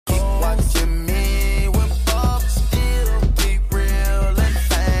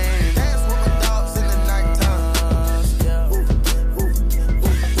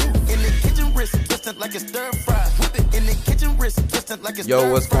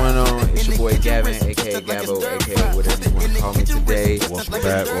Yo, what's going on? It's your boy Gavin, aka Gabo, aka whatever you want to call me today.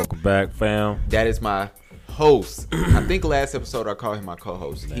 Welcome back, fam. That is my host. I think last episode I called him my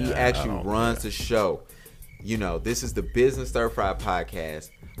co-host. He actually runs the show. You know, this is the Business Stir Fry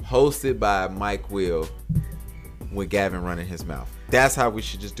podcast, hosted by Mike Will, with Gavin running his mouth. That's how we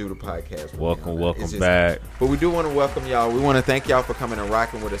should just do the podcast. Welcome back. But we do want to welcome y'all. We want to thank y'all for coming and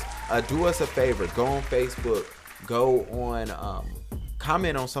rocking with us. Do us a favor. Go on Facebook. Go on,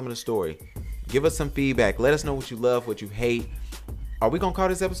 comment on some of the story. Give us some feedback. Let us know what you love, what you hate. Are we going to call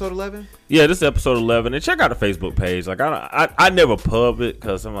this episode 11? Yeah, this is episode 11. And check out the Facebook page. Like, I never pub it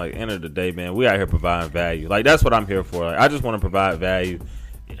because I'm like, end of the day, man, we out here providing value. Like, that's what I'm here for. Like, I just want to provide value.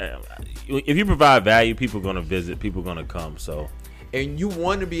 If you provide value, people are going to visit. People are going to come, so. And you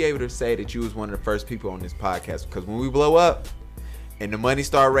want to be able to say that you was one of the first people on this podcast, because when we blow up and the money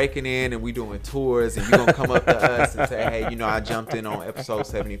start raking in and we doing tours and you're going to come up to us and say, hey, you know, I jumped in on episode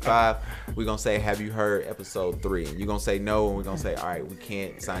 75. We're going to say, have you heard episode 3? And you're going to say no, and we're going to say, all right, we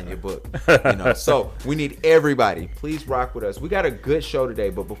can't sign your book. You know, so we need everybody. Please rock with us. We got a good show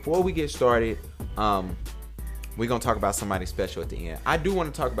today, but before we get started, we're going to talk about somebody special at the end. I do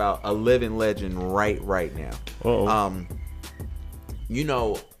want to talk about a living legend right now. Uh-oh. You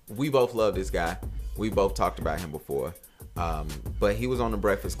know, we both love this guy. We both talked about him before. But he was on the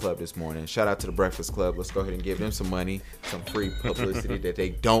Breakfast Club this morning. Shout out to the Breakfast Club. Let's go ahead and give them some money, some free publicity that they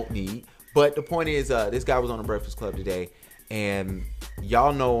don't need. But the point is, this guy was on the Breakfast Club today, and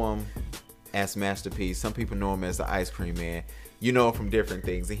y'all know him as Master P. Some people know him as the Ice Cream Man. You know him from different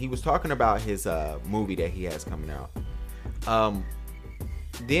things. And he was talking about his movie that he has coming out.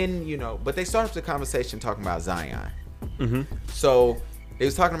 Then, you know, but they started the conversation talking about Zion. Mm-hmm. So they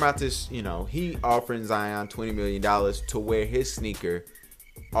was talking about this, you know, he offering Zion $20 million to wear his sneaker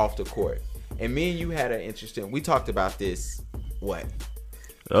off the court. And me and you had an interesting, we talked about this, what?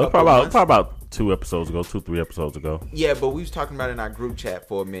 Probably about 3 episodes ago. Yeah, but we was talking about it in our group chat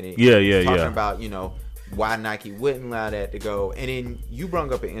for a minute. Yeah. Talking about, you know, why Nike wouldn't allow that to go. And then you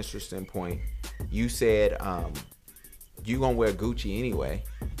brought up an interesting point. You said you gonna wear Gucci anyway.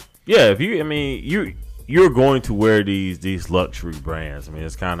 Yeah, you're going to wear these luxury brands. I mean,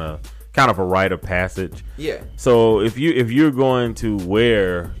 it's kind of a rite of passage. Yeah. So if you're going to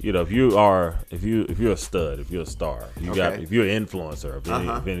wear, you know, if you're a stud, if you're a star, if you're an influencer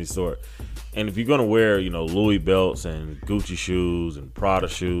of any sort, and if you're going to wear, you know, Louis belts and Gucci shoes and Prada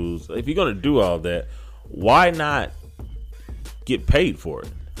shoes, if you're going to do all that, why not get paid for it?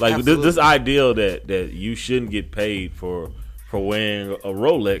 Like this idea that you shouldn't get paid for wearing a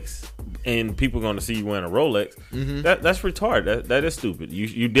Rolex and people are going to see you wearing a Rolex, that's retarded. That is stupid.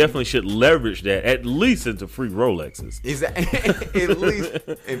 You definitely should leverage that at least into free Rolexes. Exactly. At least,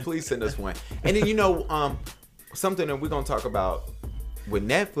 and please send us one. And then, you know, something that we're going to talk about with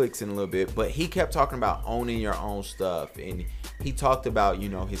Netflix in a little bit, but he kept talking about owning your own stuff, and he talked about, you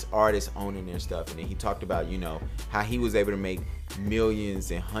know, his artists owning their stuff, and then he talked about, you know, how he was able to make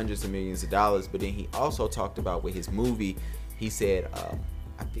millions and hundreds of millions of dollars. But then he also talked about with his movie, he said,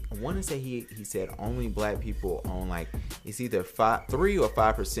 I want to say he said only black people own, like, it's either 3 or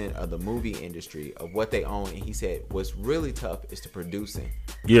 5% of the movie industry of what they own. And he said what's really tough is the producing.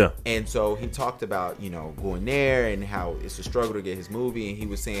 Yeah. And so he talked about, you know, going there and how it's a struggle to get his movie. And he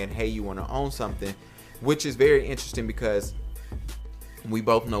was saying, hey, you want to own something, which is very interesting because we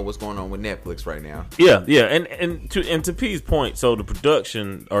both know what's going on with Netflix right now. Yeah. And to P's point, so the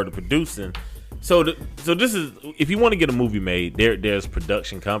production or the producing. So this is, if you want to get a movie made, there's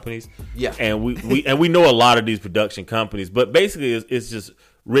production companies. Yeah. And we know a lot of these production companies, but basically it's just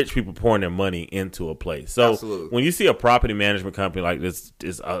rich people pouring their money into a place. So absolutely, when you see a property management company like this,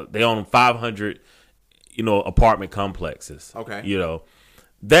 they own 500, you know, apartment complexes. Okay. You know,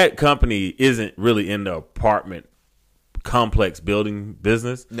 that company isn't really in the apartment complex building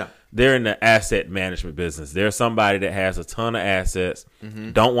business. No. They're in the asset management business. They're somebody that has a ton of assets,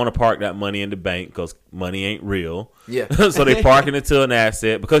 don't want to park that money in the bank because money ain't real. Yeah. So they parking it to an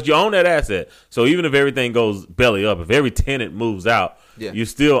asset because you own that asset. So even if everything goes belly up, if every tenant moves out, you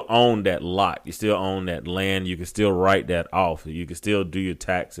still own that lot. You still own that land. You can still write that off. You can still do your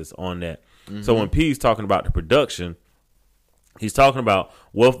taxes on that. So when P's talking about the production, he's talking about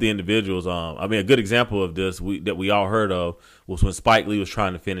wealthy individuals. I mean, a good example of this that we all heard of was when Spike Lee was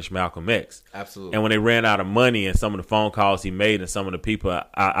trying to finish Malcolm X. Absolutely. And when they ran out of money and some of the phone calls he made and some of the people,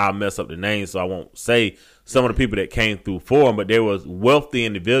 I'll mess up the names, so I won't say some of the people that came through for him, but there was wealthy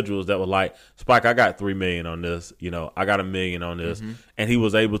individuals that were like, Spike, I got $3 million on this. You know, I got $1 million on this. And he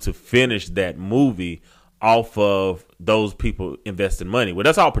was able to finish that movie off of those people investing money. Well,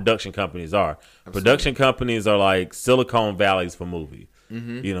 that's all production companies are. Absolutely. Production companies are like Silicon Valleys for movies.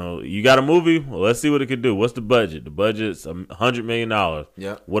 Mm-hmm. You know, you got a movie. Well, let's see what it could do. What's the budget? The budget's $100 million.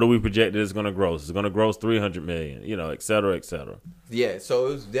 Yep. What do we project it's going to gross? It's going to gross $300 million. You know, et cetera, et cetera. Yeah. So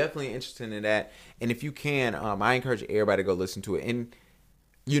it was definitely interesting in that. And if you can, I encourage everybody to go listen to it. And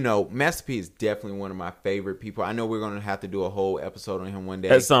you know, Master P is definitely one of my favorite people. I know we're going to have to do a whole episode on him one day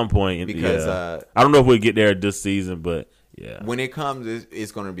at some point because I don't know if we'll get there this season, but yeah, when it comes,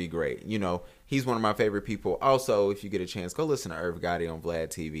 it's going to be great. You know. He's one of my favorite people. Also, if you get a chance, go listen to Irv Gotti on Vlad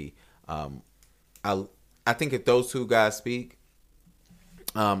TV. I think if those two guys speak,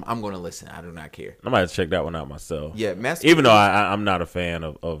 I'm going to listen. I do not care. I might have to check that one out myself. Yeah, even though I'm not a fan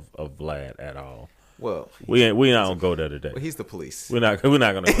of Vlad at all. Well, we not gonna go there today. Well, he's the police. We're not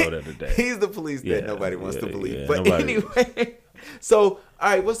gonna go there today. He's the police that nobody wants to believe. Yeah, but anyway, so all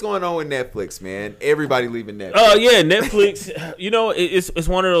right, what's going on with Netflix, man? Everybody leaving Netflix. Oh yeah, Netflix. You know, it's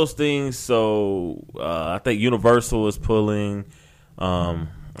one of those things. So I think Universal is pulling.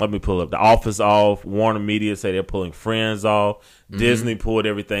 Let me pull up The Office off. Warner Media say they're pulling Friends off. Mm-hmm. Disney pulled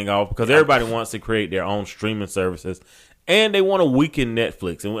everything off because everybody wants to create their own streaming services. And they want to weaken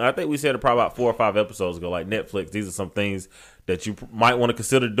Netflix. And I think we said it probably about 4 or 5 episodes ago, like Netflix, these are some things that you might want to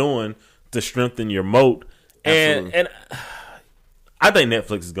consider doing to strengthen your moat. And I think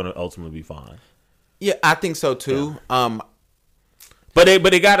Netflix is going to ultimately be fine. Yeah, I think so too. Yeah. But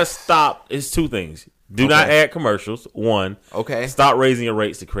they got to stop. It's 2 things. Do not add commercials. 1. Okay. Stop raising your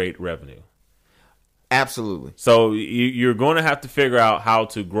rates to create revenue. Absolutely. So you're going to have to figure out how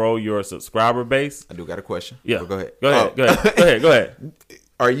to grow your subscriber base. I do got a question. Yeah. But go ahead. Go ahead.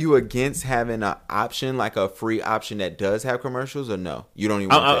 Are you against having an option, like a free option that does have commercials, or no? You don't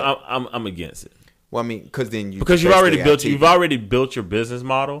even want that? I'm against it. Well, I mean, because you've already built your business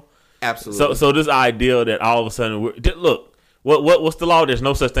model. Absolutely. So this idea that all of a sudden look. What's the law? There's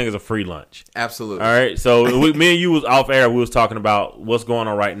no such thing as a free lunch. Absolutely. All right. So me and you was off air. We was talking about what's going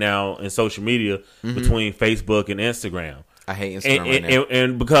on right now in social media between Facebook and Instagram. I hate Instagram right now.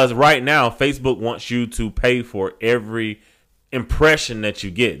 And because right now Facebook wants you to pay for every impression that you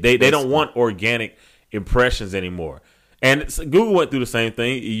get. They don't want organic impressions anymore. And Google went through the same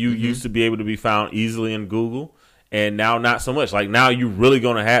thing. You used to be able to be found easily in Google, and now not so much. Like now you're really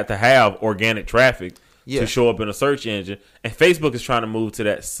going to have organic traffic. To show up in a search engine. And Facebook is trying to move to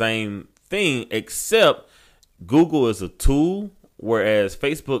that same thing, except Google is a tool, whereas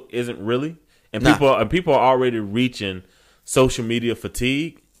Facebook isn't really. And people are already reaching social media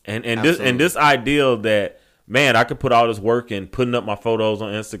fatigue. And this idea that, man, I could put all this work in putting up my photos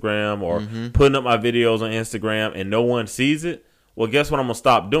on Instagram or putting up my videos on Instagram and no one sees it. Well, guess what I'm going to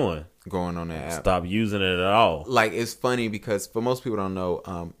stop doing? Going on that app. Stop using it at all. Like, it's funny because for most people don't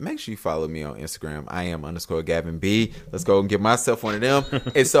know, make sure you follow me on Instagram. I am _Gavin B. Let's go and get myself one of them.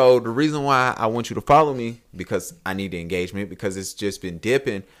 And so the reason why I want you to follow me, because I need the engagement, because it's just been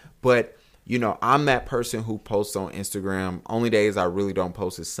dipping. But, you know, I'm that person who posts on Instagram. Only days I really don't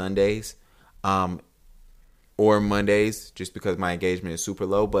post is Sundays or Mondays, just because my engagement is super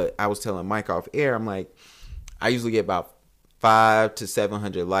low. But I was telling Mike off air, I'm like, I usually get about 500 to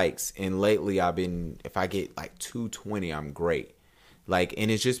 700 likes, and lately if I get like 220, I'm great. Like, and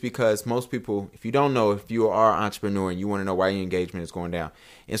it's just because most people, if you don't know, if you are an entrepreneur and you want to know why your engagement is going down,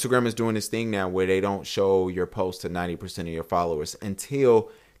 Instagram is doing this thing now where they don't show your post to 90% of your followers until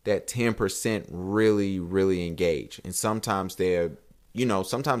that 10% really, really engage. And sometimes they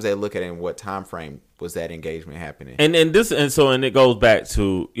look at it in what time frame was that engagement happening. And it goes back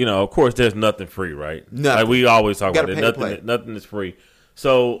to, you know, of course there's nothing free, right? Nothing. Like we always talk about it. Nothing is free.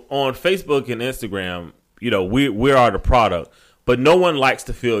 So on Facebook and Instagram, you know, we are the product, but no one likes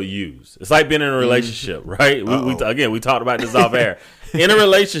to feel used. It's like being in a relationship, right? We talked about this off air. In a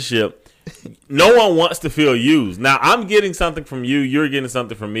relationship, no one wants to feel used. Now I'm getting something from you, you're getting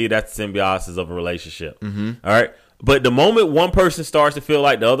something from me. That's the symbiosis of a relationship. All right. But the moment one person starts to feel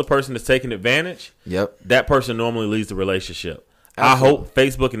like the other person is taking advantage, that person normally leaves the relationship. Absolutely. I hope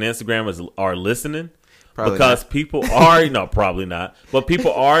Facebook and Instagram are listening. Probably because not. People are, no, probably not. But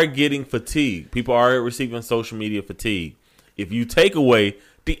people are getting fatigued. People are receiving social media fatigue. If you take away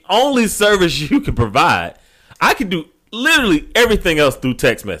the only service you can provide, I can do literally everything else through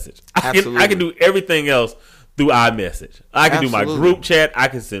text message. I can do everything else through iMessage. I can do my group chat. I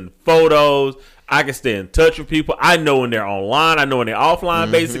can send photos. I can stay in touch with people. I know when they're online. I know when they're offline,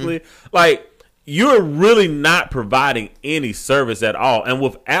 basically. Like, you're really not providing any service at all. And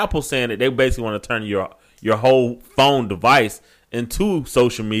with Apple saying that they basically want to turn your whole phone device into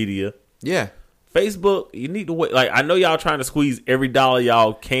social media. Yeah. Facebook, you need to wait. Like, I know y'all trying to squeeze every dollar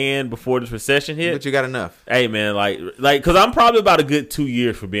y'all can before this recession hit. But you got enough. Hey, man, like, because I'm probably about a good 2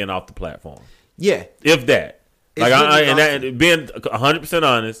 years for being off the platform. Yeah. If that. Like, and being 100%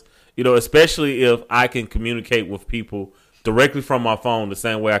 honest, you know, especially if I can communicate with people directly from my phone the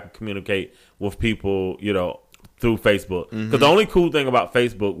same way I can communicate with people, you know, through Facebook. Because the only cool thing about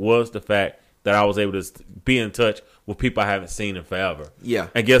Facebook was the fact that I was able to be in touch with people I haven't seen in forever. Yeah.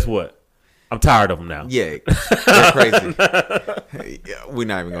 And guess what? I'm tired of them now. Yeah. They're crazy. We're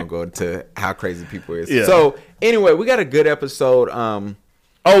not even going to go into how crazy people is. Yeah. So, anyway, we got a good episode.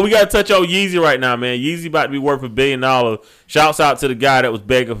 Oh, we got to touch on Yeezy right now, man. Yeezy about to be worth $1 billion. Shouts out to the guy that was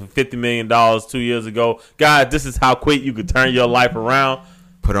begging for $50 million 2 years ago. Guys, this is how quick you could turn your life around.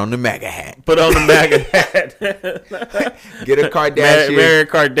 Put on the MAGA hat. Put on the MAGA hat. Get a Kardashian. Marry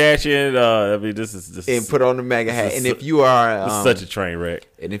Kardashian. I mean, this is and put on the MAGA hat. And if you are such a train wreck.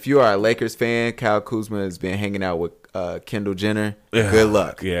 And if you are a Lakers fan, Kyle Kuzma has been hanging out with Kendall Jenner. Good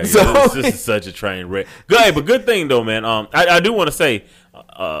luck. Yeah, so, this is such a train wreck. Good, but good thing though, man. I do want to say,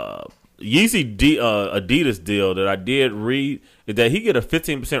 Yeezy Adidas deal that I did read is that he get a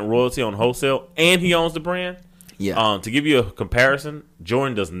 15% royalty on wholesale, and he owns the brand. Yeah. To give you a comparison,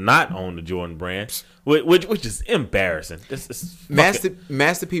 Jordan does not own the Jordan brand, which is embarrassing.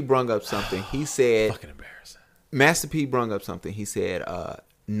 Master P brung up something. He said, fucking embarrassing. Master P brung up something. He said,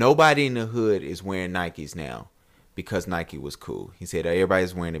 nobody in the hood is wearing Nikes now because Nike was cool. He said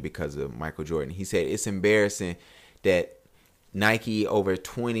everybody's wearing it because of Michael Jordan. He said it's embarrassing that Nike over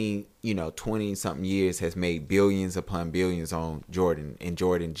 20 something years has made billions upon billions on Jordan, and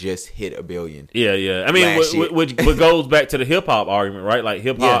Jordan just hit $1 billion. Yeah. I mean, which goes back to the hip hop argument, right? Like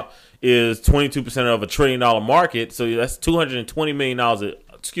hip hop is 22% of $1 trillion market, so that's $220 million.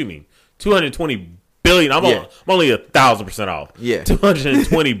 Excuse me, $220 billion. I'm only 1,000% off. Yeah,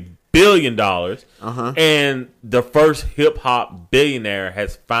 $220 billion. And the first hip hop billionaire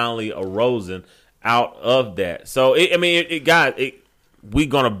has finally arisen out of that. So we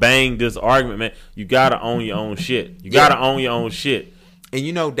gonna bang this argument, man. You gotta own your own shit. You gotta own your own shit.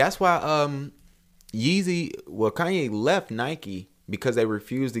 And that's why Kanye left Nike, because they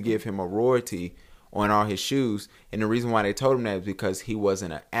refused to give him a royalty on all his shoes. And the reason why they told him that is because he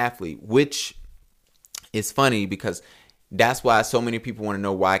wasn't an athlete, which is funny because that's why so many people want to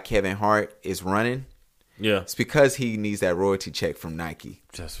know why Kevin Hart is running. Yeah. It's because he needs that royalty check from Nike.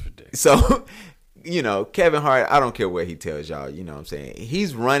 Just ridiculous. So Kevin Hart, I don't care what he tells y'all, you know what I'm saying?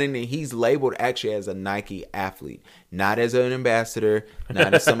 He's running and he's labeled actually as a Nike athlete, not as an ambassador,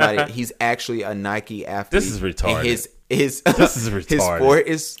 not as somebody. He's actually a Nike athlete. This is retarded. And this is retarded. His sport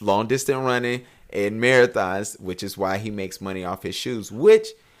is long distance running and marathons, which is why he makes money off his shoes, which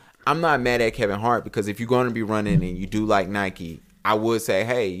I'm not mad at Kevin Hart, because if you're going to be running and you do like Nike, I would say,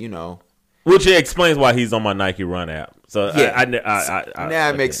 hey, which explains why he's on my Nike Run app. So yeah, now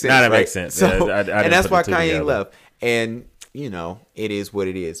it makes sense. Now that right? makes sense. So, and that's why Kanye together. left. And it is what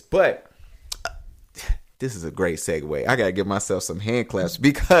it is. But this is a great segue. I gotta give myself some hand claps,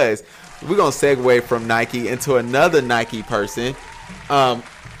 because we're gonna segue from Nike into another Nike person,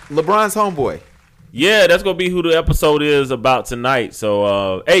 LeBron's homeboy. Yeah, that's gonna be who the episode is about tonight.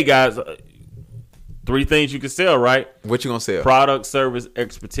 So, hey guys, 3 things you can sell, right? What you gonna sell? Product, service,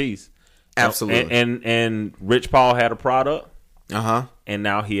 expertise. Absolutely. And Rich Paul had a product. And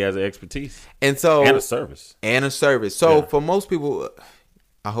now he has an expertise. And a service. So for most people,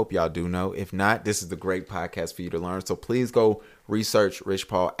 I hope y'all do know. If not, this is the great podcast for you to learn. So please go research Rich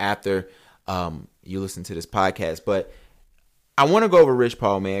Paul after you listen to this podcast. But I want to go over Rich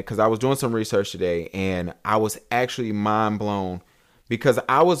Paul, man, because I was doing some research today and I was actually mind blown, because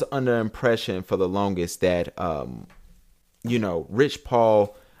I was under impression for the longest that, Rich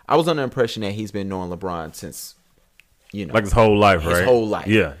Paul, I was under the impression that he's been knowing LeBron since, like his whole life, right? His whole life.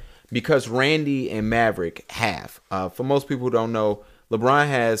 Yeah. Because Randy and Maverick have. For most people who don't know,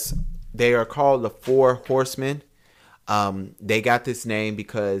 LeBron they are called the Four Horsemen. They got this name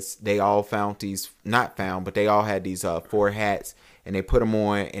because they all they all had these 4 hats, and they put them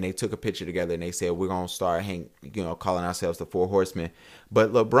on and they took a picture together and they said, we're going to start calling ourselves the Four Horsemen.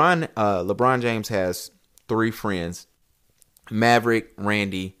 But LeBron James has 3 friends, Maverick,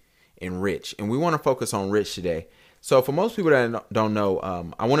 Randy, and Rich. And we want to focus on Rich today. So for most people that don't know,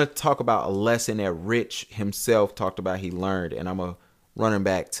 I want to talk about a lesson that Rich himself talked about he learned. And I'm going to run him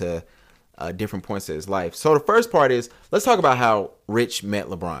back to different points of his life. So the first part is, let's talk about how Rich met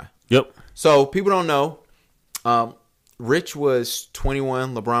LeBron. Yep. So people don't know, Rich was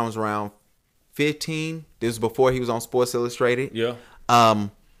 21. LeBron was around 15. This was before he was on Sports Illustrated. Yeah.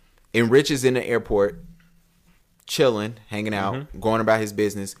 And Rich is in the airport, chilling, hanging out, going about his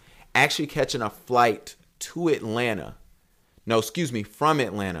business. actually catching a flight to Atlanta. No, excuse me, from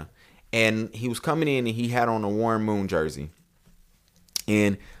Atlanta. And he was coming in and he had on a Warren Moon jersey.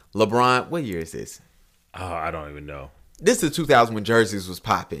 And LeBron, what year is this? Oh, I don't even know. This is 2000 when jerseys was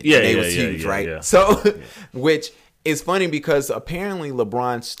popping. Yeah, and they yeah, was yeah, huge, yeah, right? yeah. So, which is funny because apparently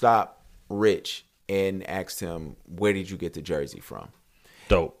LeBron stopped Rich and asked him, "Where did you get the jersey from?"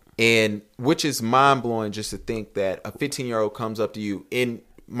 Dope. And which is mind blowing just to think that a 15-year-old comes up to you, and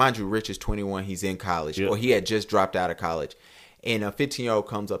mind you, Rich is 21, he's in college, Yep. or he had just dropped out of college. And a 15-year-old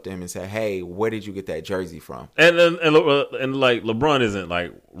comes up to him and said, "Hey, where did you get that jersey from?" And like LeBron isn't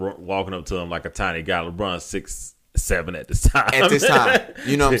like walking up to him like a tiny guy. LeBron's 6'7" at this time. At this time,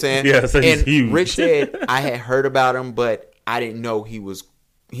 you know what I'm saying? Yeah, so he's and huge. Rich said, "I had heard about him, but I didn't know he was."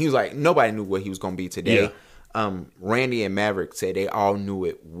 He was like, nobody knew what he was going to be today. Yeah. Randy and Maverick said they all knew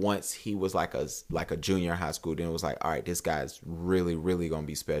it once he was like a junior in high school. Then it was like, all right, this guy's really, really going to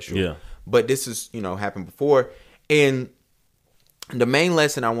be special. Yeah. But this is, happened before. And the main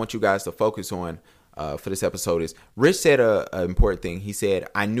lesson I want you guys to focus on for this episode is Rich said an important thing. He said,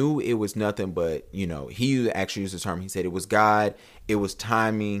 I knew it was nothing but, he actually used the term. He said it was God. It was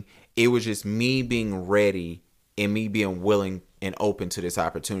timing. It was just me being ready and me being willing and open to this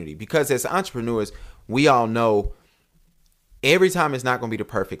opportunity. Because as entrepreneurs, we all know every time is not going to be the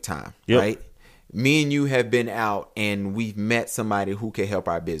perfect time, right? Me and you have been out and we've met somebody who can help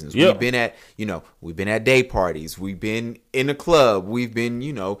our business. We've been at, we've been at day parties. We've been in a club. We've been,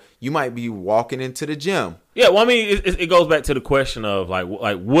 you might be walking into the gym. Yeah, well, I mean, it goes back to the question of like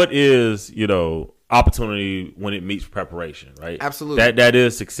what is, opportunity when it meets preparation, right? Absolutely. That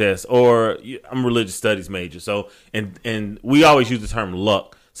is success. Or I'm a religious studies major, so and we always use the term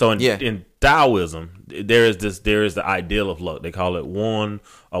luck. So in Taoism, there is the ideal of luck. They call it one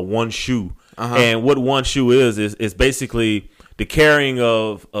shoe. And what one shoe is basically the carrying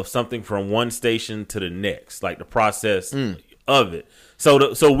of something from one station to the next, like the process of it.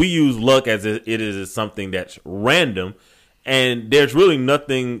 So we use luck as it is something that's random. And there's really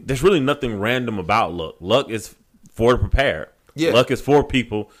nothing random about luck. Luck is for the prepared. Yeah. Luck is for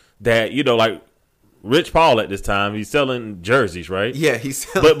people that, like Rich Paul at this time, he's selling jerseys, right? Yeah, he's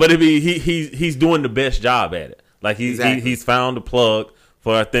selling. But he's doing the best job at it. Like he's found a plug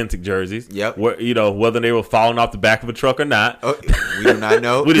for authentic jerseys. Yep. Where, whether they were falling off the back of a truck or not. Oh, we do not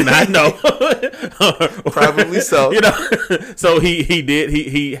know. We do not know. Probably so. So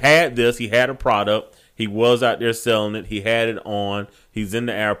he had this. He had a product. He was out there selling it. He had it on. He's in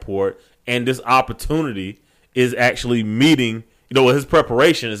the airport. And this opportunity is actually meeting, his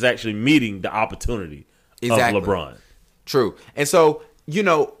preparation is actually meeting the opportunity of LeBron. True. And so,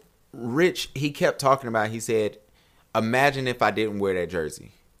 Rich, he kept talking about, he said, imagine if I didn't wear that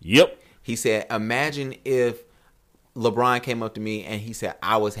jersey. Yep. He said, imagine if LeBron came up to me and he said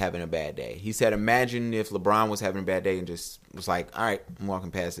I was having a bad day. He said, imagine if LeBron was having a bad day and just was like, all right, I'm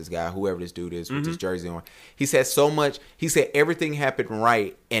walking past this guy, whoever this dude is with this jersey on. He said so much. He said everything happened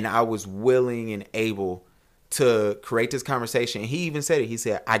right and I was willing and able to create this conversation. He even said it. He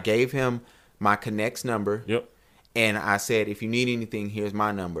said, I gave him my Connect's number. Yep. And I said, if you need anything, here's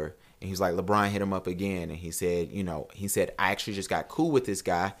my number. And he's like, LeBron hit him up again. And he said, I actually just got cool with this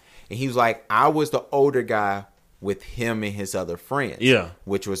guy. And he was like, I was the older guy with him and his other friends. Yeah.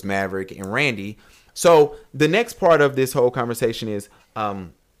 Which was Maverick and Randy. So the next part of this whole conversation is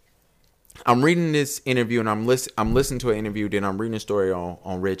I'm reading this interview and I'm listening to an interview. Then I'm reading a story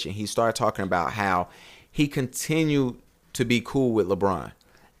on Rich. And he started talking about how he continued to be cool with LeBron.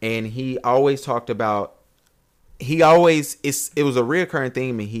 And he always talked about, it was a reoccurring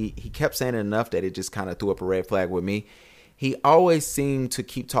theme, and he kept saying it enough that it just kind of threw up a red flag with me. He always seemed to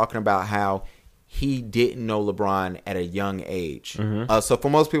keep talking about how he didn't know LeBron at a young age. So for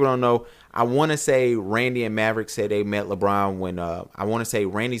most people who don't know, I want to say Randy and Maverick said they met LeBron when, I want to say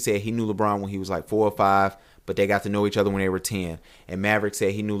Randy said he knew LeBron when he was like 4 or 5, but they got to know each other when they were 10. And Maverick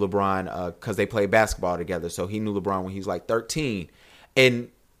said he knew LeBron because they played basketball together. So he knew LeBron when he was like 13.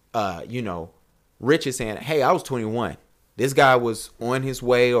 And, Rich is saying, hey, I was 21. This guy was on his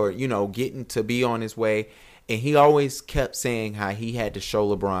way or, getting to be on his way. And he always kept saying how he had to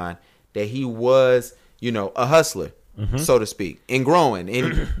show LeBron that he was, a hustler, so to speak, and growing.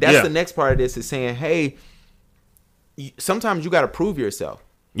 And that's the next part of this is saying, hey, sometimes you got to prove yourself.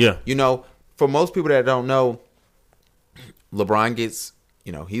 Yeah. For most people that don't know, LeBron gets,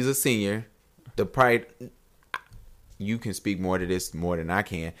 he's a senior. You can speak more to this more than I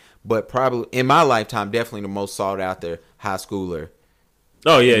can, but probably in my lifetime, definitely the most sought after high schooler.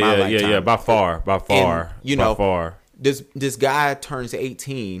 Oh yeah, by far. And, this guy turns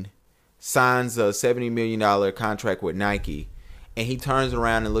 18, signs a $70 million contract with Nike, And he turns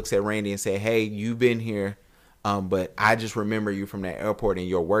around and looks at Randy and say, "Hey, you've been here, but I just remember you from that airport and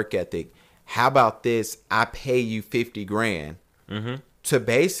your work ethic. How about this? I pay you $50,000 to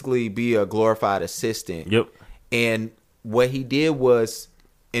basically be a glorified assistant." Yep. And what he did was,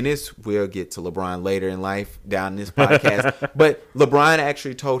 and this we'll get to LeBron later in life down this podcast, but LeBron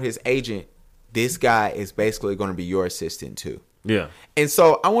actually told his agent, "This guy is basically going to be your assistant too." Yeah. And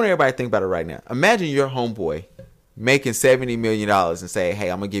so I want everybody to think about it right now. Imagine your homeboy making $70 million and say,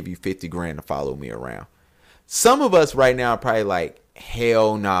 "Hey, I'm going to give you $50,000 to follow me around." Some of us right now are probably like,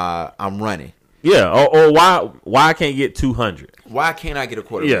 "Hell nah, I'm running." Yeah. Or why I can't get 200? Why can't I get a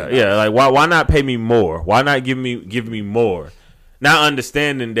quarter? Yeah. Like why not pay me more? Why not give me more? Now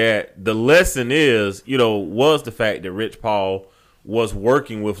understanding that the lesson is, was the fact that Rich Paul was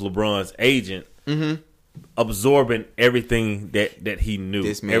working with LeBron's agent, absorbing everything that he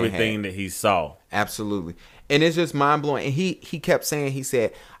knew, everything that he saw. Absolutely. And it's just mind blowing. And he kept saying, he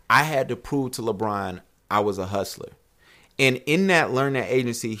said, "I had to prove to LeBron I was a hustler." And in that Learn That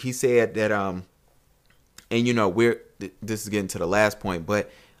agency, he said that, this is getting to the last point, but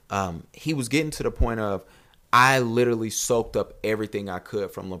he was getting to the point of, I literally soaked up everything I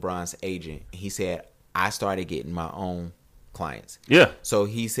could from LeBron's agent. He said, I started getting my own clients. Yeah. So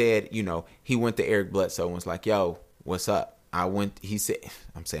he said, he went to Eric Bledsoe and was like, "Yo, what's up?" He said,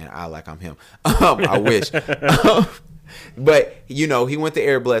 I'm saying I like I'm him. I wish. But, he went to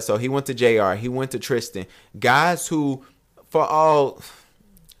Eric Bledsoe. He went to JR. He went to Tristan. Guys who,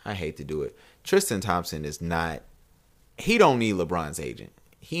 I hate to do it, Tristan Thompson is not, he don't need LeBron's agent.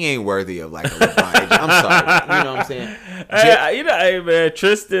 He ain't worthy of like a LeBron agent. I'm sorry. You know what I'm saying? Hey man,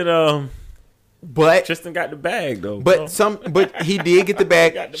 Tristan got the bag though. But he did get the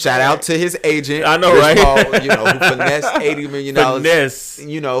bag. Shout out to his agent. I know, right? Paul, who finessed $80 million.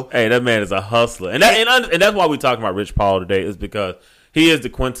 Hey, that man is a hustler, and that's why we talking about Rich Paul today, is because he is the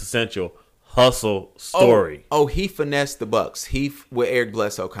quintessential hustle story. He finessed the Bucks. With Eric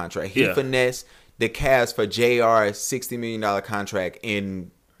Bledsoe contract. He finessed the Cavs for JR's $60 million contract.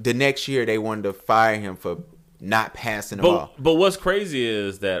 And the next year they wanted to fire him for not passing the ball. But what's crazy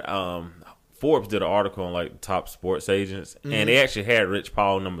is that Forbes did an article on like top sports agents, and they actually had Rich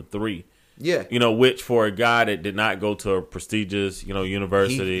Paul number 3. Yeah. Which for a guy that did not go to a prestigious,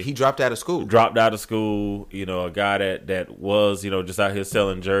 university. He dropped out of school. A guy that was, just out here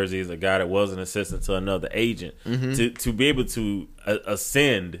selling jerseys, a guy that was an assistant to another agent. To be able to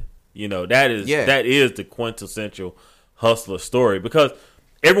ascend, that is the quintessential hustler story, because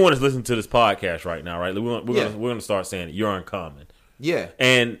everyone is listening to this podcast right now, right? We're going to start saying you're uncommon. Yeah.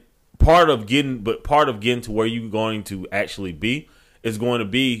 And part of getting to where you're going to actually be is going to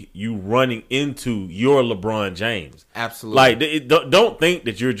be you running into your LeBron James. Absolutely. Like, don't think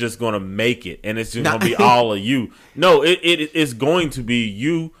that you're just going to make it and it's just going to be all of you. No, it's going to be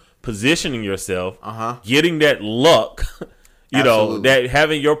you positioning yourself, getting that luck, that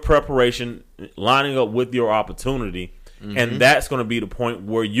having your preparation lining up with your opportunity, and that's going to be the point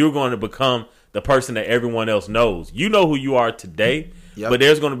where you're going to become the person that everyone else knows. You know who you are today. Yep. But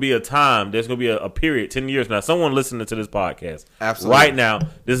there's going to be a time, there's going to be a period, 10 years now, someone listening to this podcast right now,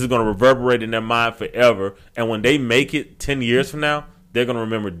 this is going to reverberate in their mind forever. And when they make it 10 years from now, they're going to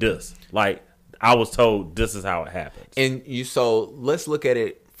remember this. Like, I was told this is how it happens. And so let's look at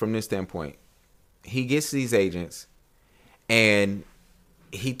it from this standpoint. He gets these agents, and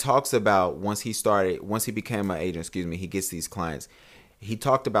he talks about once he became an agent, he gets these clients. He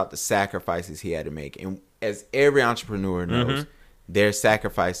talked about the sacrifices he had to make. And as every entrepreneur knows, there's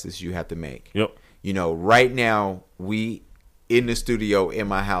sacrifices you have to make. Yep. Right now, we in the studio in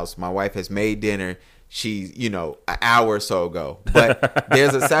my house, my wife has made dinner. She's, an hour or so ago. But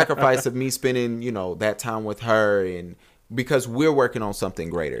there's a sacrifice of me spending, that time with her, and because we're working on something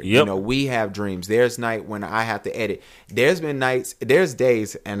greater. Yep. We have dreams. There's night when I have to edit. There's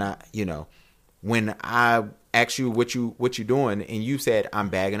days, and when I ask you what you doing, and you said I'm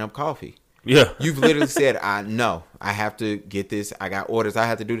bagging up coffee. Yeah. You've literally said, I have to get this. I got orders. I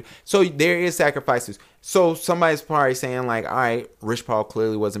have to do this. So there is sacrifices. So somebody's probably saying like, all right, Rich Paul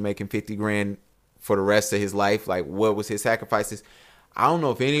clearly wasn't making $50,000 for the rest of his life. Like, what was his sacrifices? I don't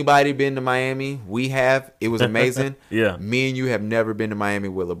know if anybody been to Miami. We have. It was amazing. Yeah. Me and you have never been to Miami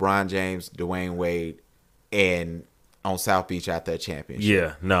with LeBron James, Dwayne Wade, and on South Beach after a championship.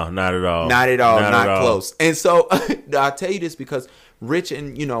 Yeah. No, not at all. Not at all. Not close. And so I'll tell you this because Rich,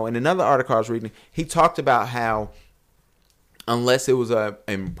 and in another article I was reading, he talked about how unless it was an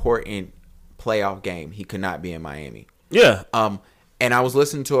important playoff game, he could not be in Miami. Yeah. And I was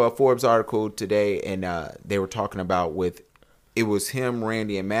listening to a Forbes article today, and they were talking about with it was him,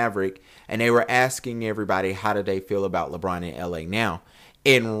 Randy, and Maverick, and they were asking everybody how did they feel about LeBron in LA now.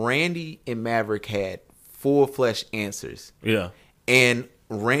 And Randy and Maverick had full-fledged answers. Yeah. And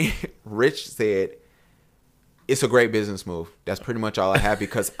Rich said, it's a great business move. That's pretty much all I have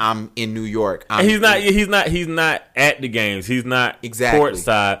because I'm in New York. He's not at the games. He's not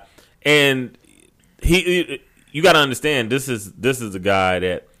courtside. And you got to understand, this is a guy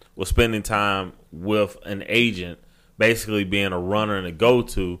that was spending time with an agent, basically being a runner and a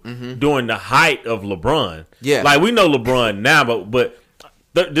go-to during the height of LeBron. Yeah. Like, we know LeBron now, but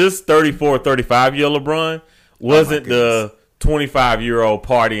this 34, 35-year LeBron wasn't the 25-year-old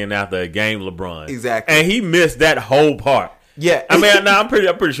partying after a game LeBron. Exactly. And he missed that whole part. Yeah. I mean, I'm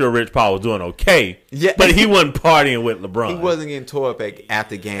pretty sure Rich Paul was doing okay. Yeah. But he wasn't partying with LeBron. He wasn't getting tore up at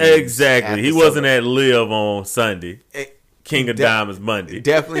the game. Exactly. He wasn't at Live on Sunday. King of Diamonds Monday.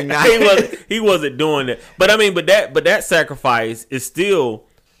 Definitely not. He wasn't doing that. But I mean, but that sacrifice is still,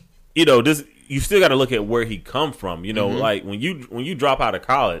 this. You still got to look at where he come from. Like when you drop out of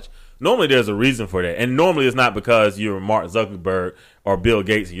college, normally there's a reason for that, and normally it's not because you're Mark Zuckerberg or Bill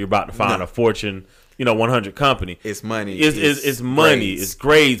Gates and you're about to find a Fortune 100 company. It's money. It's money. Grades. It's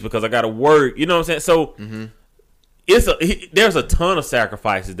grades because I got to work. You know what I'm saying? So there's a ton of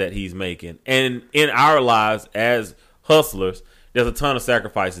sacrifices that he's making, and in our lives as hustlers, there's a ton of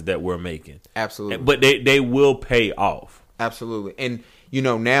sacrifices that we're making. Absolutely. But they will pay off. Absolutely. And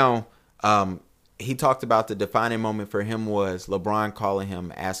now he talked about the defining moment for him was LeBron calling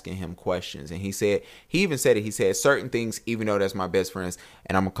him, asking him questions. And he even said it. He said certain things, even though that's my best friends,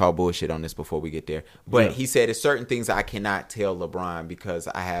 and I'm going to call bullshit on this before we get there. But he said it's certain things I cannot tell LeBron because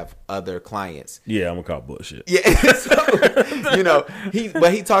I have other clients. Yeah, I'm going to call bullshit. Yeah. So,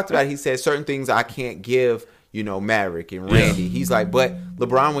 he talked about it. He said certain things I can't give, Maverick and Randy. He's like, but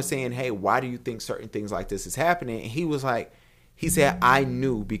LeBron was saying, hey, why do you think certain things like this is happening? And he was like, he said, I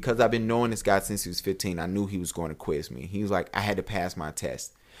knew because I've been knowing this guy since he was 15. I knew he was going to quiz me. He was like, I had to pass my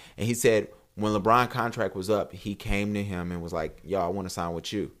test. And he said, when LeBron contract was up, he came to him and was like, yo, I want to sign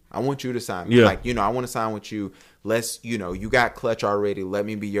with you. I want you to sign me. Yeah. Like, I want to sign with you. Let's, you got Clutch already. Let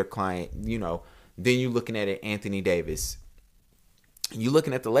me be your client. Then you looking at it, Anthony Davis. You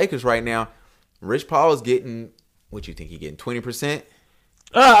looking at the Lakers right now. Rich Paul is getting, what you think he getting, 20%?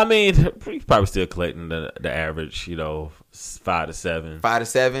 I mean, he's probably still collecting the average, 5 to 7. 5 to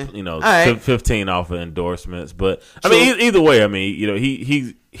 7? Right. 15 off of endorsements. But I mean, either way, I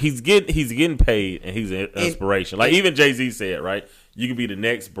mean, he's getting paid and he's an inspiration. Like even Jay-Z said, right? You can be the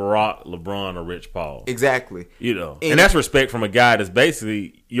next Barack, LeBron, or Rich Paul. Exactly. And that's respect from a guy that's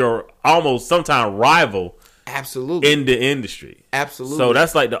basically your almost sometime rival. Absolutely. In the industry. Absolutely. So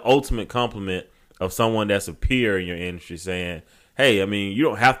that's like the ultimate compliment of someone that's a peer in your industry saying, hey, I mean, you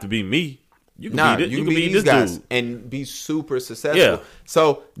don't have to be me. You can be these guys dude. And be super successful. Yeah.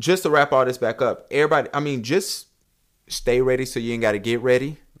 So just to wrap all this back up, everybody, I mean, just stay ready so you ain't got to get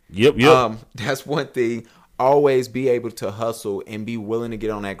ready. Yep. That's one thing. Always be able to hustle and be willing to get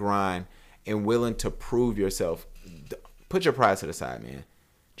on that grind and willing to prove yourself. Put your pride to the side, man.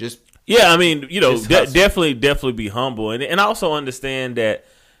 I mean, definitely be humble and also understand that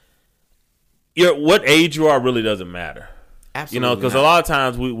what age you are really doesn't matter. Absolutely. Because a lot of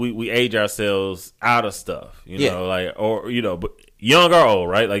times we age ourselves out of stuff, but young or old,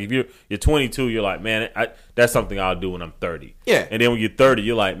 right? Like if you're 22, you're like, man, that's something I'll do when I'm 30. Yeah. And then when you're 30,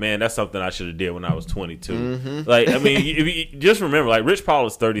 you're like, man, that's something I should have did when I was 22. Like, I mean, if you just remember, like Rich Paul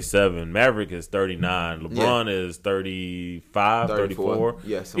is 37, Maverick is 39, LeBron is 35, 34.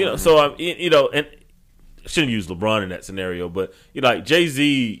 Yes. So and shouldn't use LeBron in that scenario, but like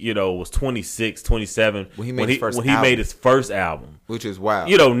Jay-Z, was 26, 27 when he made his first album, which is wild.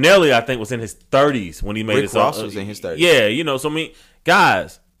 Nelly I think was in his 30s when he made his. Rick Ross was in his 30s. Yeah, so I mean,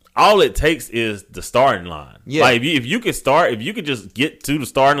 guys, all it takes is the starting line. Yeah, like if you could just get to the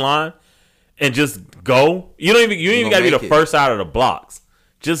starting line and just go, you ain't even got to be the first out of the blocks.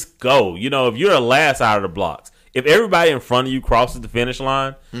 Just go. If you're the last out of the blocks. If everybody in front of you crosses the finish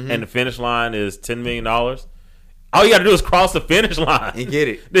line and the finish line is $10 million, all you got to do is cross the finish line. And get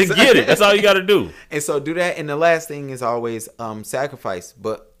it. Then get it. That's all you got to do. And so do that. And the last thing is always sacrifice.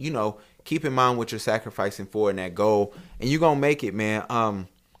 But, keep in mind what you're sacrificing for in that goal. And you're going to make it, man.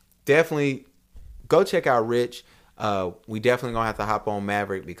 Definitely go check out Rich. We definitely gonna have to hop on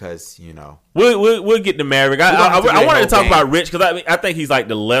Maverick because we'll get to Maverick. I wanted to talk about Rich because I think he's like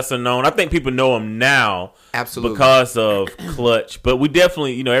the lesser known. I think people know him now, absolutely, because of Clutch. But we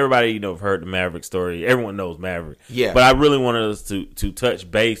definitely, everybody have heard the Maverick story. Everyone knows Maverick. Yeah. But I really wanted us to touch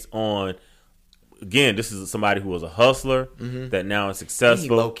base on again, this is somebody who was a hustler that now is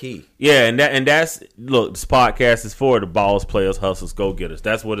successful. Low key. Yeah, and that's look. This podcast is for the balls, players, hustlers, go getters.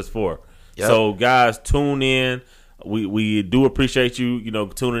 That's what it's for. Yep. So guys, tune in. We do appreciate you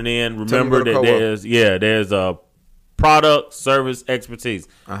tuning in. Remember that there's a product, service, expertise.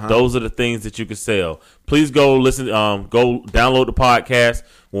 Those are the things that you can sell. Please go listen. Go download the podcast.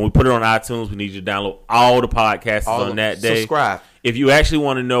 When we put it on iTunes, we need you to download all the podcasts on that day. Subscribe. If you actually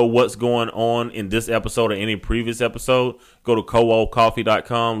want to know what's going on in this episode or any previous episode, go to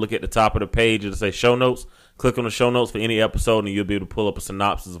coldcoffee.com. Look at the top of the page. It'll say show notes. Click on the show notes for any episode, and you'll be able to pull up a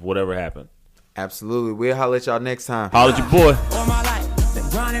synopsis of whatever happened. Absolutely. We'll holler at y'all next time. Holler at your boy. All my life, been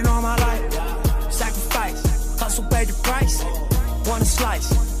grinding all my life. Sacrifice, hustle, pay the price. Want a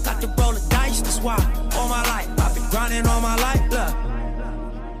slice, got to roll the dice. That's why all my life, I've been grinding all my life.